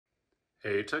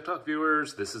Hey TechTalk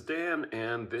viewers, this is Dan,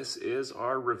 and this is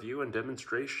our review and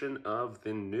demonstration of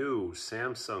the new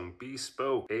Samsung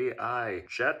Bespoke AI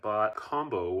Jetbot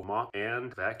Combo Mop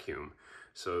and Vacuum.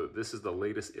 So this is the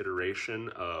latest iteration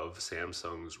of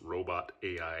Samsung's robot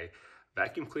AI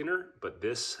vacuum cleaner, but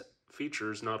this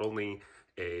features not only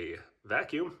a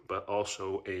vacuum, but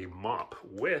also a mop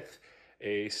with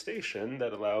a station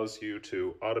that allows you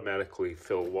to automatically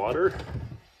fill water.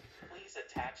 Please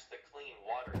attach the clean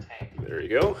water tank. There you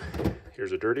go.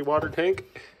 Here's a dirty water tank.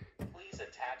 Please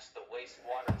attach the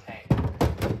wastewater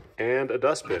tank. And a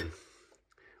dustbin,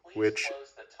 Please which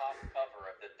close the top cover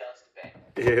of the dustbin.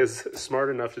 is smart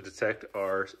enough to detect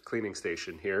our cleaning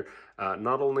station here.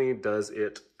 Not only does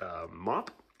it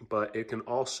mop, but it can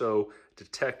also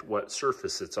detect what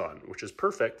surface it's on, which is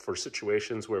perfect for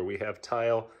situations where we have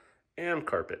tile and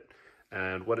carpet.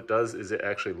 And what it does is it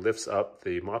actually lifts up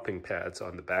the mopping pads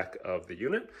on the back of the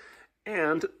unit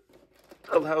and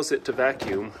allows it to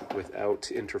vacuum without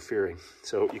interfering.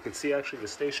 So you can see actually the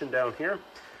station down here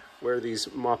where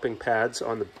these mopping pads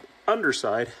on the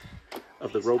underside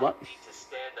of the robot To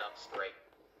stand up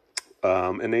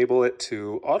straight. enable it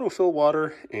to autofill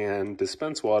water and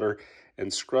dispense water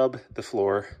and scrub the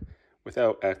floor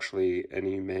without actually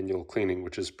any manual cleaning,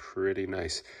 which is pretty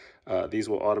nice. These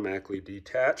will automatically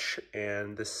detach,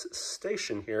 and this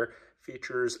station here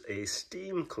features a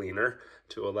steam cleaner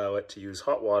to allow it to use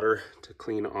hot water to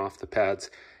clean off the pads,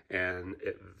 and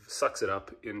it sucks it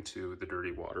up into the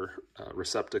dirty water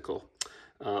receptacle.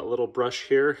 A little brush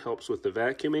here helps with the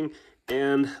vacuuming,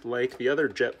 and like the other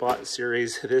JetBot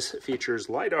series, this features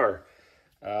LIDAR.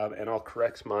 And I'll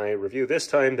correct my review this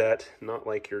time that not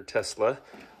like your Tesla,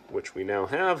 which we now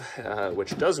have,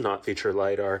 which does not feature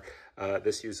LIDAR.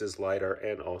 This uses LIDAR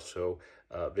and also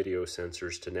video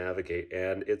sensors to navigate,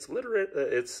 and its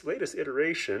latest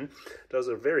iteration does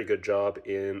a very good job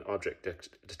in object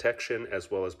detection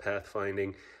as well as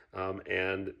pathfinding,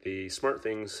 and the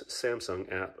SmartThings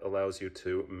Samsung app allows you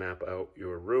to map out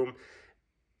your room,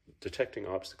 detecting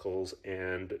obstacles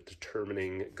and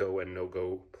determining go and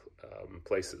no-go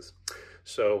places.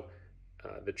 So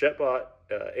the JetBot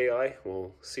AI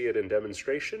will see it in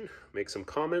demonstration, make some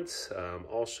comments,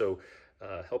 also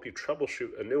help you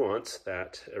troubleshoot a nuance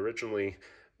that originally,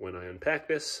 when I unpacked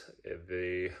this,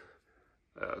 the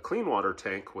clean water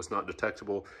tank was not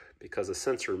detectable because a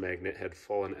sensor magnet had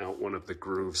fallen out one of the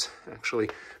grooves. Actually,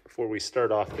 before we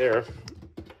start off there,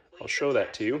 I'll show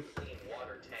that to you.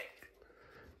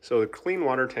 So the clean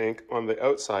water tank on the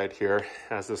outside here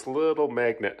has this little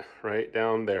magnet right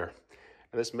down there.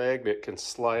 And this magnet can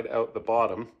slide out the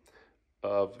bottom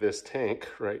of this tank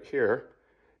right here.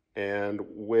 And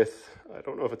with, I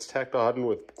don't know if it's tacked on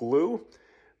with glue,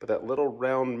 but that little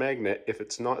round magnet, if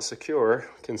it's not secure,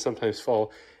 can sometimes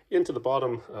fall into the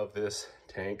bottom of this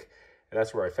tank. And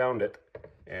that's where I found it.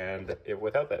 And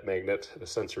without that magnet, the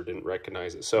sensor didn't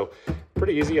recognize it. So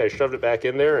pretty easy, I shoved it back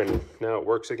in there and now it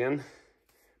works again.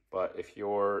 But if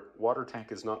your water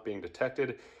tank is not being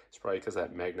detected, it's probably because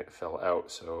that magnet fell out.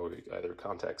 So either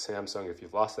contact Samsung if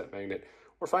you've lost that magnet,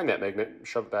 or find that magnet,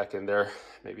 shove it back in there.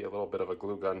 Maybe a little bit of a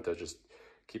glue gun to just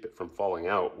keep it from falling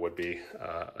out would be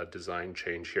a design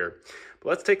change here. But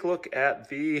let's take a look at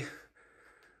the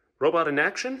robot in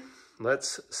action.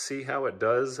 Let's see how it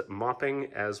does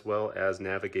mopping as well as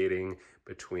navigating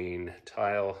between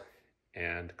tile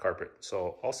and carpet.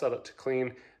 So I'll set it to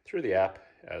clean through the app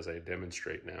as I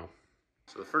demonstrate now.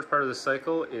 So the first part of the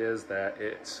cycle is that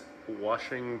it's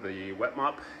washing the wet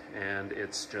mop, and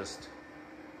it's just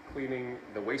cleaning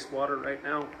the wastewater right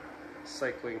now,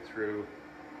 cycling through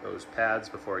those pads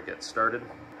before it gets started.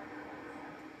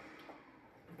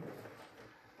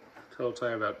 Total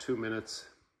time about 2 minutes.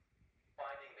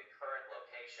 Finding the current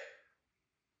location.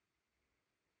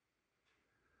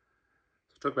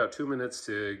 So it took about 2 minutes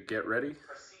to get ready.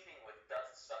 Proceeding with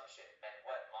dust suction and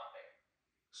wet mopping.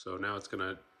 So now it's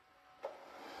gonna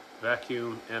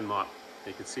vacuum and mop.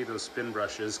 You can see those spin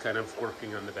brushes kind of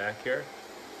working on the back here.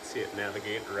 See it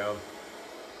navigate around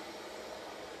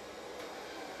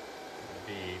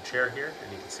the chair here,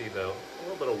 and you can see a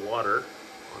little bit of water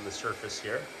on the surface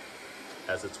here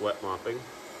as it's wet mopping.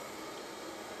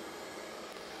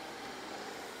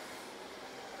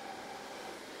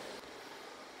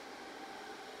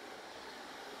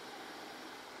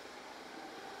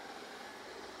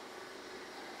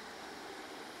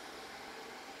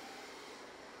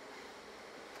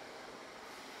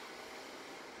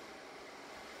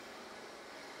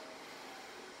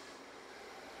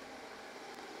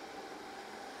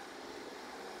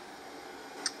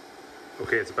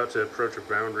 Okay, it's about to approach a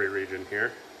boundary region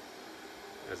here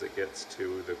as it gets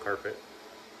to the carpet.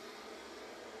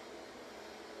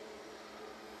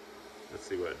 Let's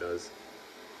see what it does.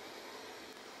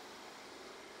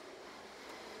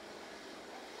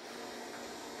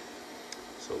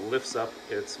 So it lifts up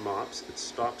its mops, it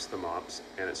stops the mops,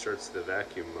 and it starts the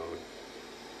vacuum mode.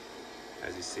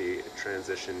 As you see, it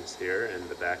transitions here and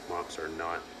the back mops are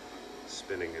not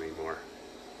spinning anymore.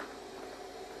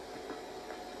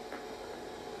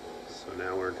 So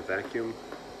now we're into vacuum.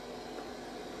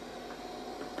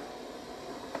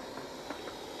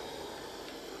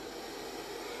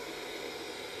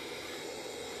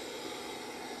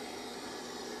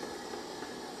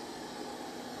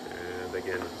 And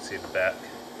again, you can see the back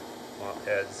mop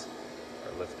heads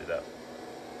are lifted up.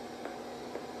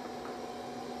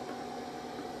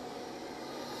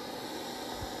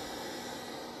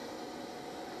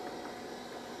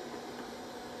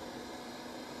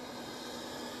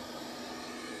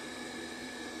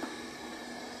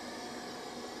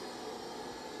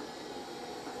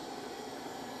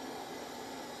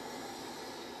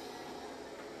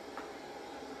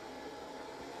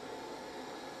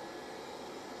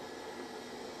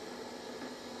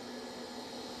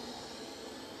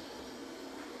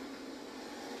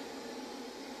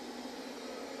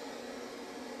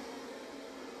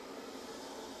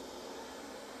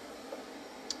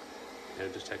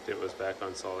 And detect it was back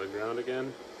on solid ground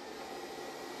again.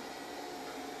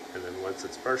 And then once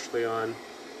it's partially on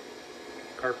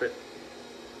carpet,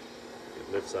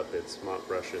 it lifts up its mop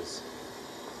brushes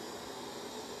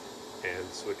and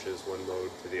switches one mode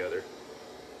to the other.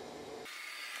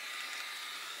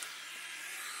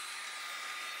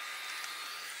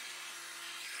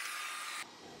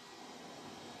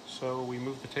 So we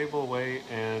moved the table away,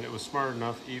 and it was smart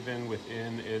enough even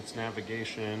within its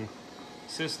navigation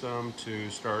system to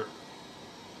start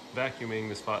vacuuming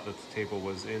the spot that the table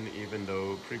was in, even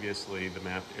though previously the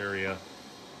mapped area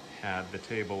had the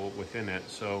table within it.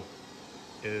 So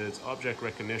its object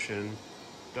recognition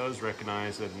does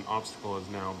recognize that an obstacle has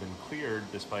now been cleared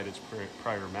despite its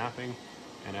prior mapping,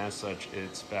 and as such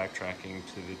it's backtracking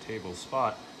to the table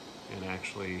spot and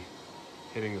actually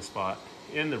hitting the spot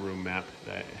in the room map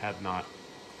that it had not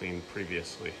cleaned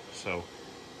previously. So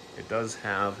it does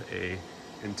have a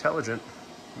intelligent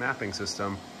mapping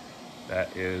system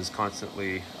that is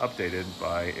constantly updated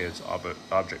by its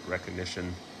object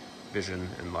recognition, vision,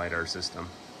 and LIDAR system.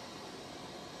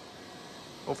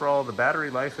 Overall, the battery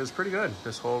life is pretty good.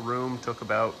 This whole room took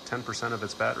about 10% of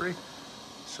its battery,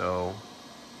 so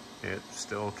it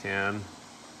still can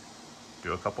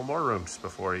do a couple more rooms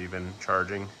before even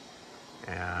charging.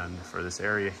 And for this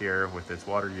area here with its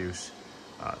water use,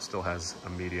 still has a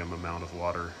medium amount of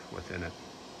water within it.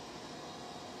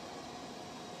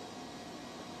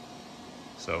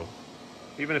 So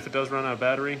even if it does run out of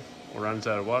battery or runs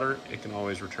out of water, it can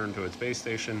always return to its base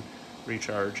station,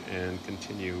 recharge, and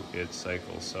continue its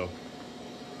cycle. So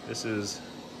this is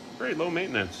very low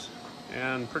maintenance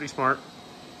and pretty smart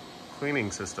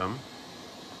cleaning system.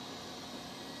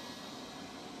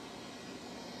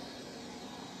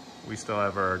 We still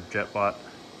have our JetBot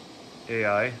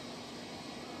AI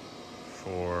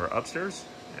for upstairs,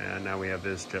 and now we have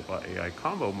this JetBot AI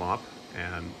combo mop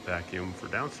and vacuum for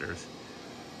downstairs,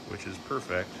 which is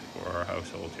perfect for our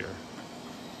household here,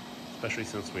 especially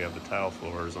since we have the tile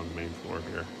floors on the main floor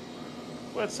here,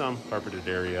 with some carpeted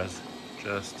areas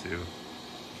just to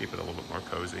keep it a little bit more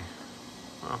cozy.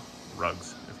 Well,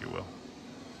 rugs, if you will.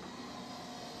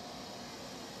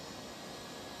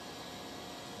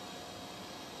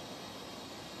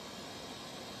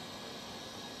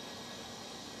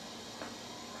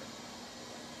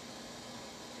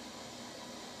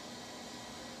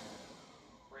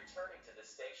 Returning to the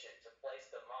station to place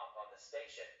the mop on the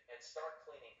station and start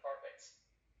cleaning carpets.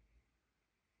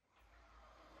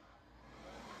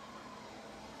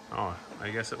 Oh, I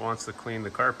guess it wants to clean the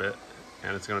carpet,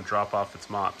 and it's going to drop off its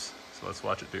mops. So let's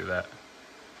watch it do that.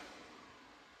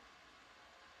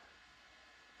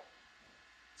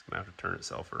 It's going to have to turn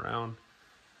itself around.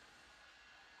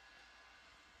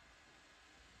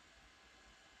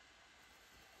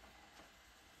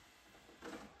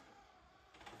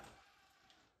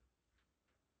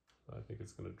 I think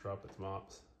it's going to drop its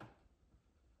mops.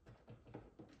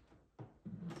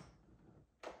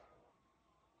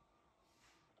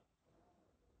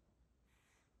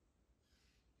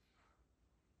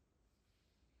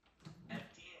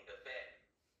 Emptying the bin.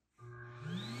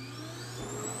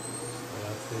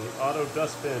 That's the auto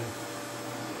dustbin.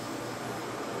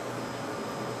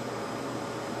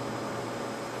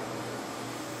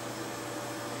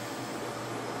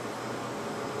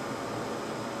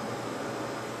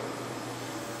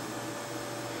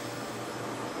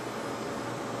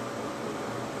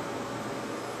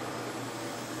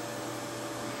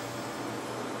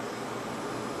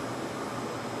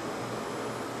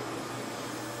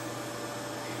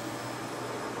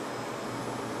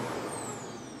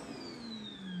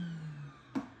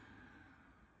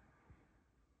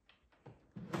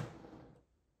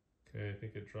 Okay, I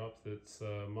think it dropped its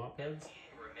mop heads.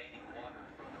 Emptying remaining water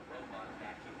from the robot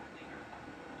vacuum cleaner.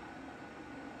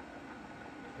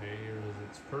 Okay, here is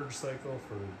its purge cycle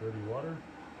for dirty water.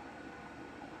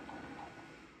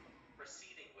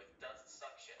 Proceeding with dust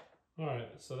suction. Alright,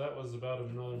 so that was about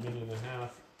another minute and a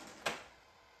half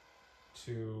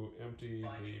to empty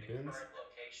Finding the bins. current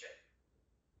location.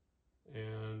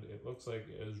 And it looks like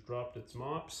it has dropped its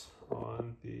mops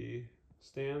on the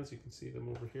stands. You can see them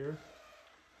over here.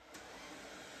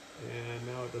 And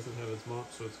now it doesn't have its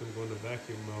mop, so it's going to go into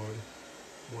vacuum mode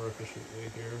more efficiently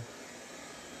here.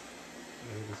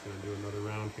 I think it's going to do another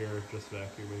round here, just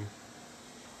vacuuming.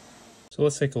 So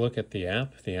let's take a look at the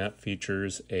app. The app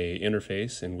features a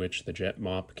interface in which the Jet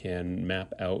Mop can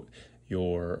map out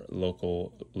your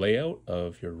local layout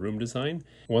of your room design.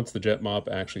 Once the Jet Mop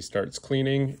actually starts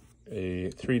cleaning, a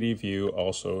 3D view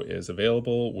also is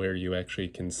available where you actually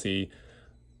can see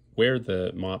where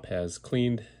the mop has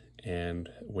cleaned and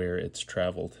where it's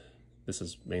traveled. This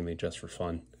is mainly just for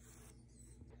fun.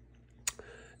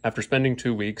 After spending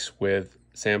 2 weeks with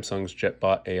Samsung's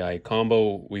JetBot AI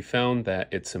combo, we found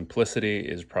that its simplicity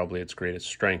is probably its greatest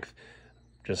strength.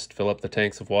 Just fill up the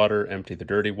tanks of water, empty the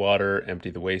dirty water, empty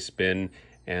the waste bin,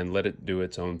 and let it do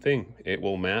its own thing. It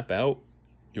will map out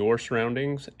your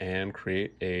surroundings and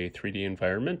create a 3D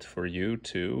environment for you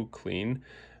to clean,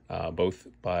 both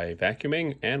by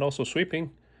vacuuming and also sweeping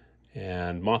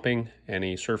and mopping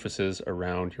any surfaces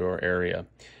around your area.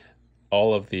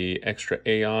 All of the extra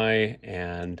AI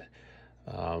and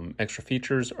extra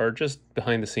features are just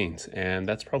behind the scenes, and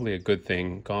that's probably a good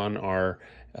thing. Gone are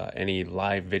any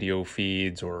live video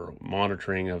feeds or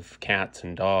monitoring of cats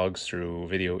and dogs through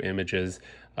video images.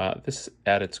 This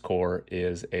at its core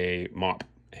is a mop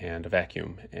and a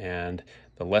vacuum, and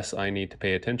the less I need to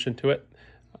pay attention to it,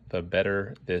 the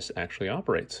better this actually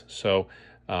operates. So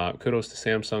kudos to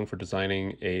Samsung for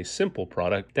designing a simple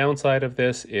product. Downside of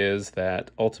this is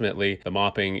that ultimately the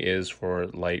mopping is for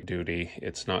light duty.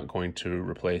 It's not going to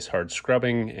replace hard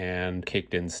scrubbing and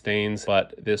caked in stains,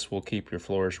 but this will keep your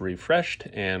floors refreshed,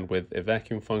 and with a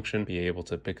vacuum function be able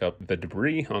to pick up the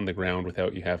debris on the ground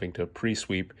without you having to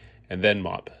pre-sweep and then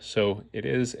mop. So it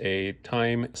is a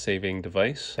time-saving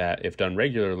device that, if done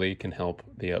regularly, can help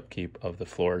the upkeep of the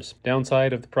floors.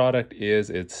 Downside of the product is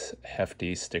its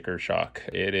hefty sticker shock.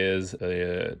 It is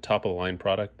a top-of-the-line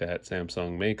product that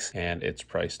Samsung makes, and it's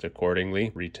priced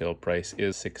accordingly. Retail price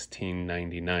is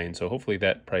 $16.99, so hopefully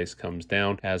that price comes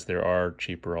down as there are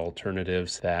cheaper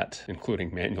alternatives that,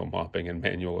 including manual mopping and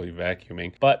manually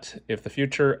vacuuming. But if the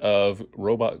future of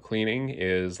robot cleaning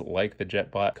is like the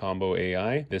JetBot Combo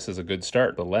AI, this is a good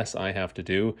start. The less I have to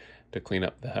do to clean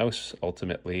up the house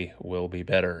ultimately will be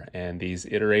better, and these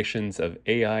iterations of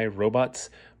AI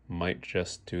robots might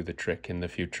just do the trick in the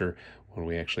future when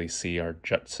we actually see our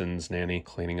Jutson's nanny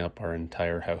cleaning up our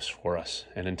entire house for us.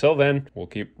 And until then, we'll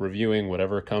keep reviewing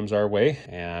whatever comes our way,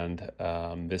 and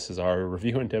this is our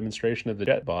review and demonstration of the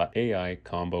JetBot AI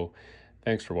combo.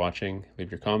 Thanks for watching.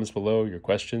 Leave your comments below, your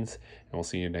questions, and we'll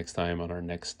see you next time on our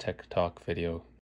next Tech Talk video.